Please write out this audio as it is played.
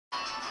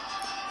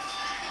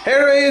Hey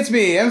everybody, it's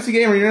me, MC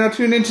Gamer. You're now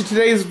tuned into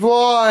today's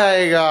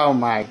vlog. Oh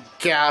my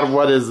god,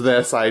 what is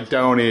this? I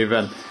don't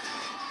even.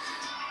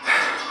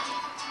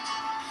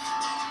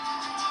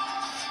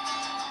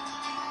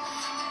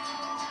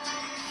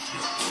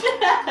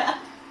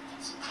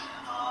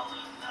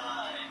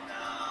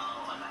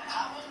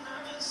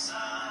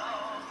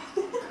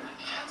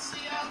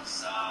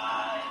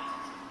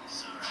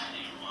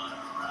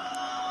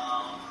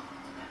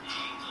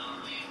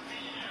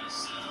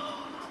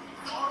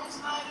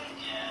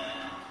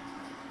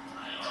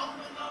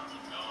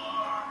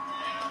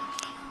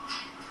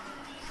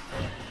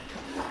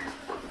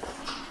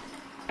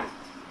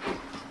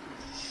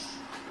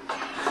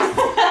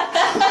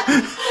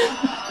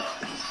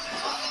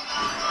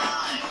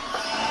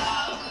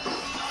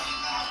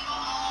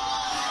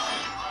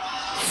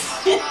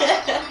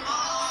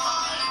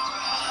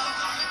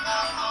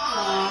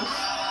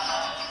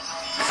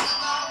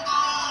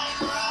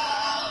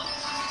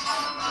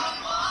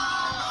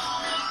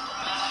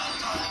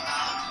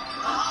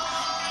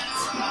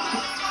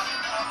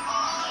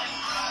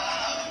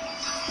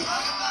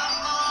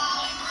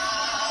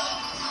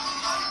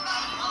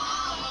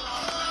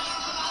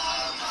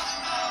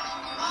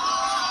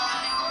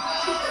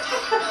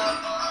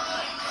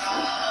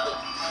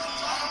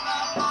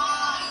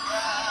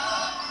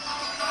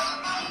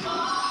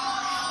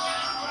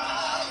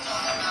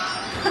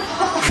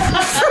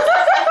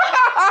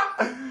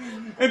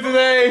 And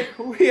today,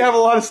 we have a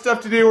lot of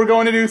stuff to do. We're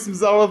going to do some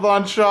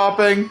Zeldathon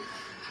shopping.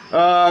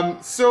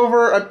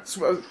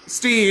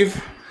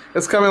 Steve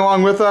is coming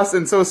along with us,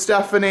 and so is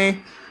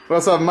Stephanie. We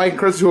also have Mike and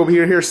Chris who will be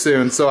here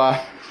soon. So,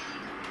 are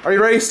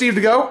you ready, Steve,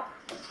 to go?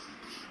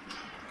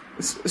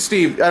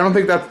 Steve, I don't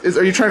think that is.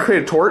 Are you trying to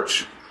create a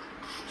torch?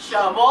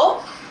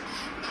 Shovel?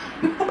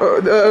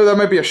 That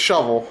might be a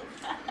shovel.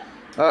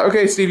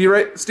 Okay, Steve,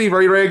 Steve,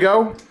 are you ready to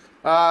go?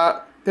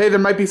 Hey, there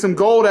might be some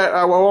gold at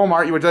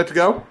Walmart. You would like to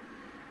go?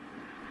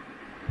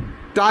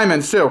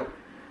 Diamonds too.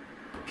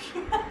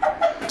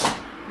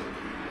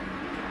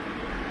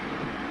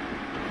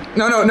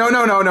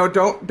 No!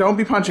 Don't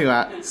be punching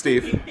that,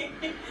 Steve.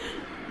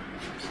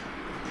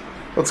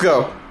 Let's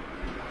go.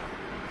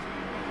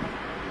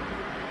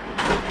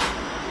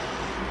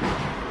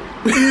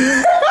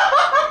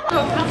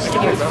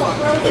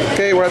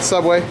 Okay, we're at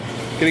Subway,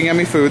 getting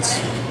yummy foods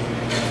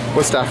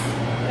with stuff.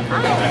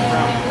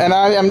 And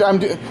I'm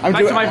doing.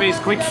 Back to my base,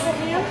 quick.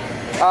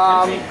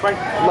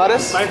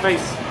 Lettuce. My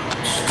base.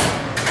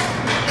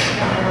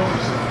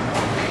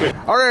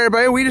 Alright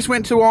everybody, we just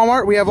went to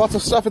Walmart. We have lots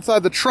of stuff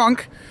inside the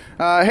trunk.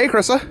 Hey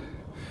Krissa.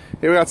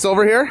 Here we got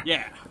Silver here.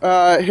 Yeah.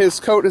 His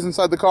coat is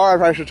inside the car. I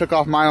probably should have took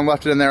off mine and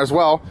left it in there as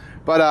well.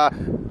 But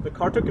the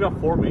car took it off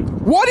for me.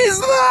 what is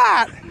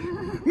that?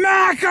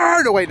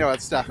 Macker! Oh wait, no,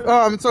 that's stuff.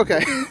 It's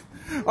okay.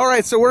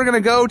 Alright, so we're gonna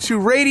go to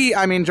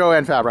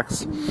Joann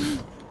Fabrics.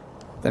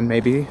 Then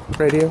maybe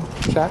Radio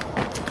Shack.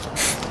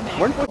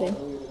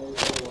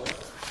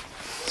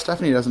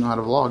 Stephanie doesn't know how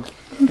to vlog.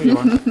 There you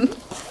are.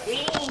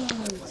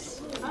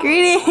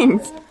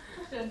 Greetings!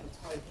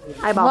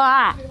 Eyeball.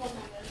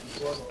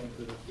 What?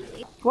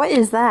 What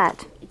is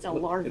that? It's a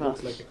larva.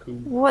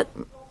 What?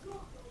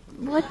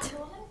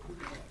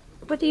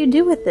 What do you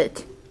do with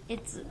it?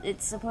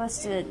 It's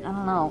supposed to, I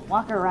don't know,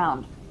 walk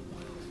around.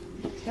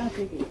 It's kind of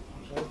creepy.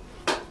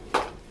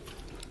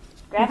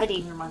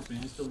 Gravity. I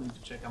still need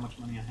to check how much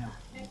money I have.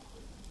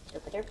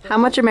 How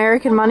much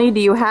American money do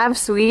you have,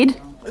 Swede?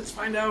 Let's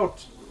find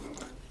out.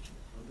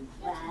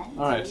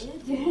 Alright.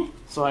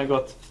 So I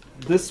got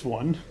this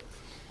one.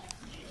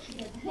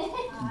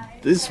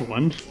 This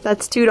one.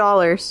 That's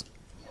 $2.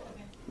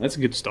 That's a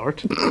good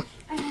start.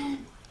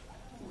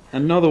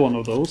 Another one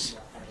of those.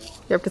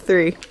 You're up to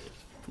 3.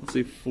 Let's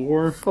see,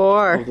 4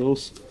 4. of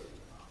those.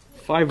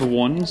 5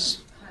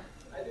 ones.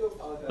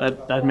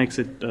 That makes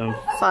it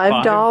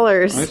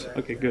 $5. Right?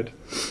 Okay, good.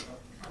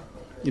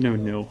 You never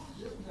know.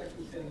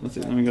 Let's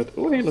see. Then we got.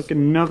 Oh, hey, look,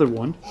 another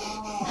one.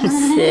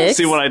 6.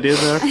 See what I did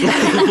there?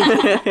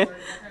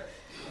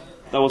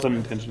 That was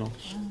unintentional.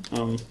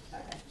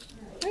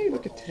 Hey,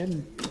 look at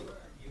 10.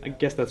 I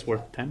guess that's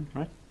worth 10,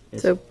 right?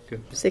 So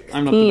Good. 16.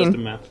 I'm not the best at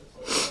math.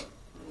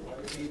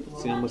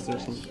 Let's see, unless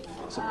there's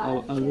some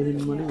other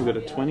money. We got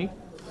a 20.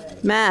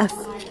 Math.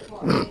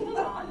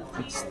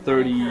 It's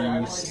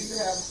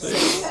 36.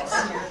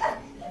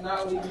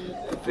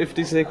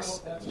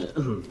 56.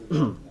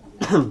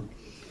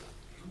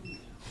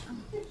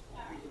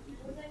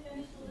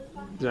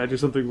 Did I do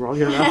something wrong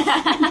here now?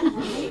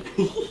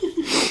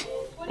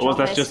 Or was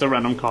that just a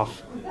random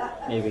cough?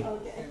 Maybe.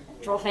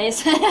 Troll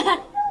face.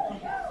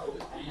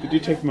 Did you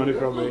take money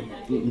from me?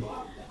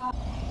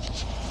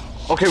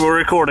 Okay, we're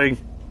recording.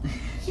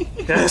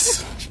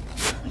 Yes.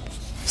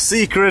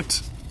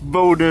 Secret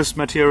bonus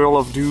material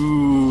of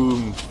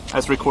doom,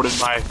 as recorded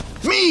by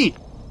me.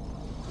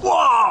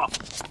 Whoa!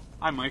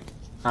 Hi, Mike.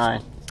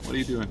 Hi. What are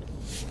you doing?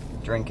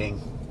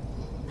 Drinking.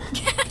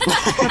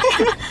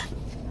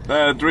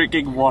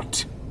 Drinking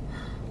what?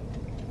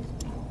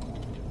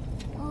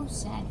 Oh,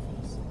 sad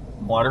face.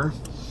 Water?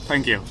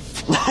 Thank you.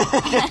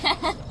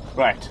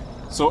 Right.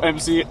 So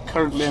MC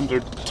currently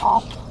entered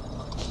top.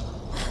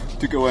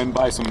 to go and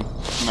buy some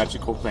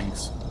magical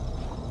things.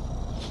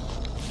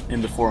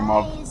 In the form Why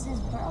of, is this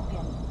broken?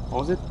 what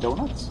was it?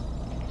 Donuts?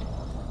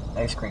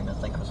 Ice cream, I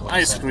think was what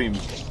Ice cream.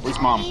 Where's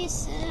Mom?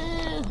 Please,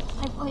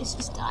 my voice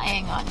is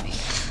dying on me.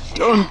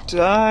 Don't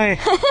die!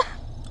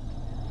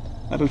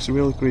 That looks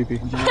really creepy.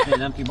 Would you like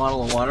an empty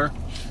bottle of water?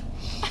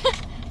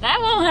 That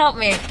won't help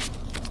me.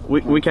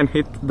 We can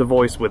hit the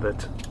voice with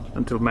it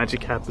until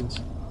magic happens.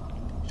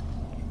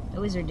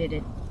 The wizard did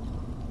it.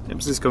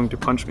 Ems is going to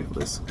punch me for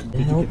this.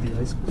 Did you get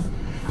the ice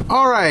cream?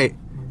 All right,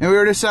 and we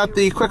were just at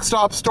the Quick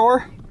Stop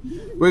store.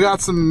 We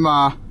got some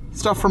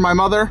stuff for my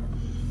mother,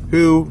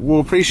 who will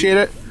appreciate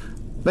it.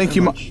 Thank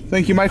you,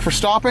 thank you, Mike, for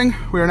stopping.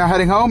 We are now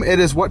heading home. It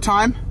is what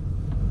time?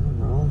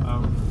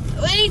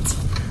 Wait!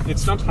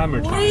 It's not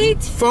hammer time.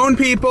 Wait! Phone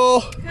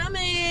people.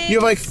 Coming. You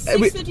have like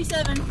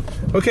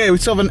 6:57. Okay, we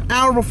still have an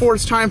hour before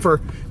it's time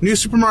for New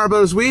Super Mario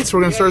Bros. Wii, so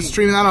we're gonna start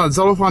streaming that on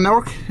Zeldathon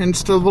Network in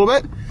just a little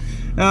bit.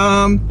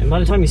 And by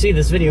the time you see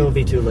this video, it'll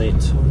be too late.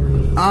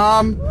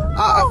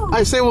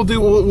 I say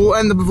we'll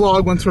end the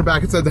vlog once we're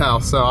back inside the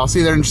house. So I'll see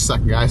you there in just a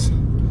second, guys.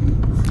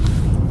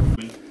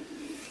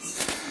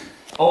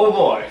 Oh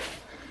boy.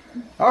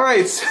 All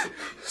right,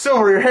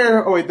 Silver, your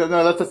hair. Oh wait, no,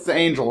 that's the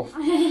angel.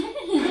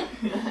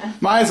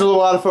 Mine's a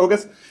little out of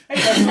focus.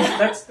 Hey,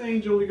 that's the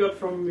angel we got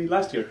from me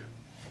last year.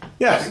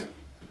 Yes.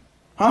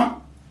 Huh?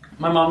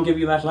 My mom gave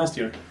you that last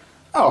year.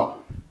 Oh.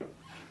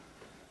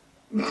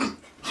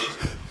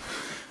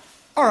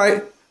 All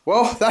right.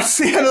 Well, that's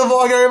the end of the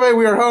vlog, everybody.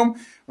 We are home.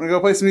 We're gonna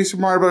go play some New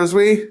Super Mario Bros.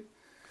 Wii.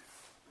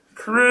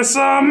 Chris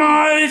on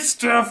my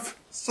stuff.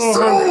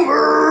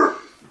 Silver. All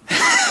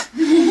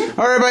right,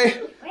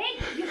 everybody.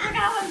 Wait, you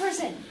forgot one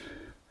person.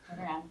 Turn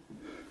around.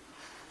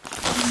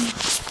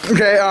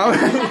 Okay.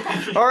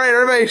 All right,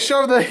 everybody.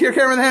 Show your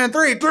camera in the hand in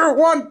 3, 2,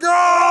 1,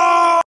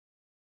 go!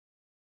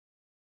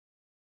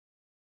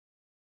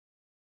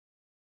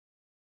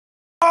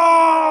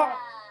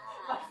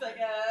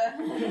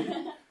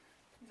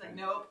 He's like,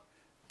 nope.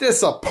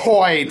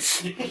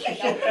 Disappoint.